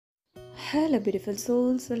Hello, beautiful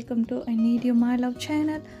souls. Welcome to I Need You My Love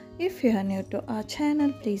channel. If you are new to our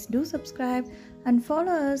channel, please do subscribe and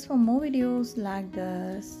follow us for more videos like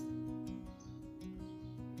this.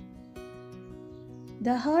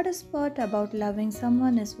 The hardest part about loving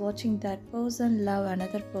someone is watching that person love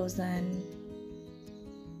another person.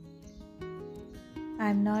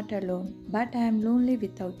 I'm not alone, but I am lonely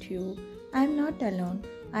without you. I'm not alone.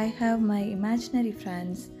 I have my imaginary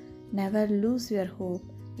friends. Never lose your hope,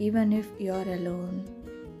 even if you're alone.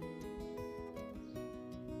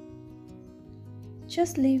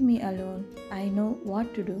 Just leave me alone. I know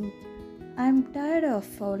what to do. I'm tired of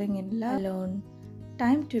falling in love alone.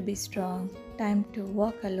 Time to be strong. Time to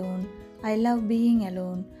walk alone. I love being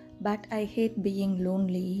alone, but I hate being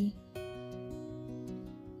lonely.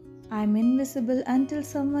 I'm invisible until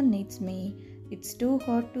someone needs me. It's too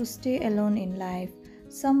hard to stay alone in life.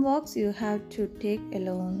 Some walks you have to take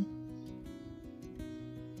alone.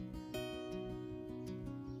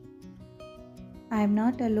 I'm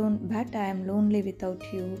not alone, but I am lonely without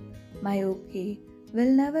you. My okay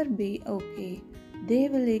will never be okay. They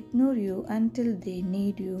will ignore you until they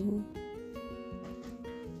need you.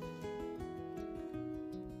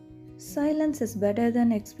 Silence is better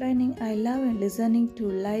than explaining. I love listening to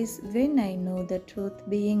lies when I know the truth.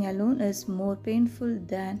 Being alone is more painful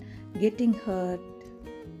than getting hurt.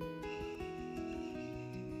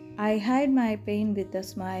 I hide my pain with a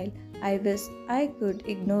smile. I wish I could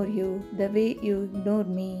ignore you the way you ignored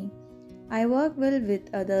me. I work well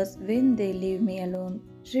with others when they leave me alone.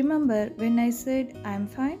 Remember when I said I'm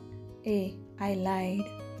fine? I lied.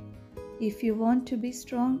 If you want to be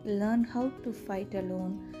strong, learn how to fight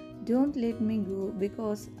alone. Don't let me go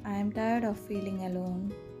because I am tired of feeling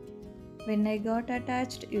alone. When I got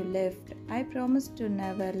attached, you left. I promised to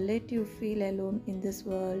never let you feel alone in this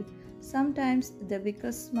world. Sometimes the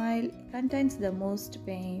biggest smile contains the most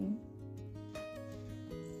pain.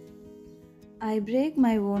 I break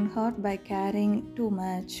my own heart by caring too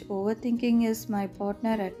much. Overthinking is my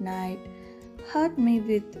partner at night. Hurt me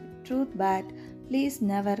with truth, but please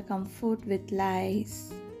never comfort with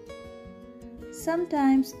lies.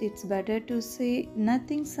 Sometimes it's better to say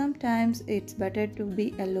nothing, sometimes it's better to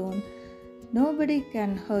be alone. Nobody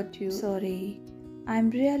can hurt you. Sorry.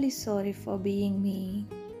 I'm really sorry for being me.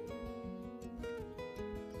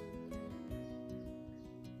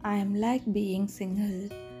 I am like being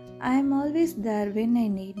single. I am always there when I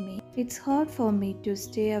need me. It's hard for me to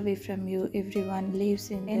stay away from you. Everyone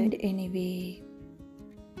lives in the end anyway.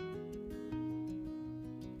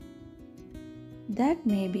 That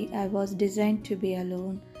maybe I was designed to be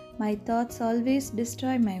alone. My thoughts always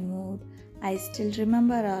destroy my mood. I still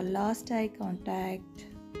remember our last eye contact.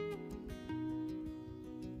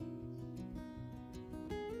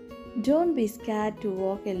 Don't be scared to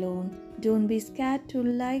walk alone. Don't be scared to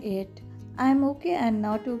like it. I'm okay and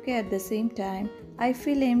not okay at the same time. I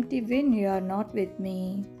feel empty when you are not with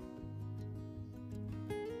me.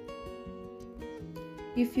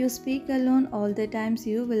 If you speak alone all the times,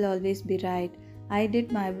 you will always be right. I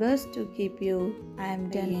did my best to keep you. I am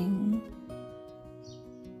done.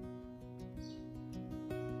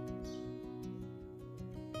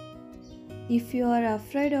 If you are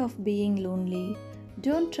afraid of being lonely,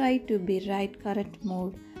 don't try to be right current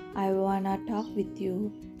mode. I wanna talk with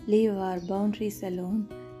you. Leave our boundaries alone.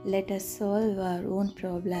 Let us solve our own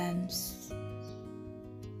problems.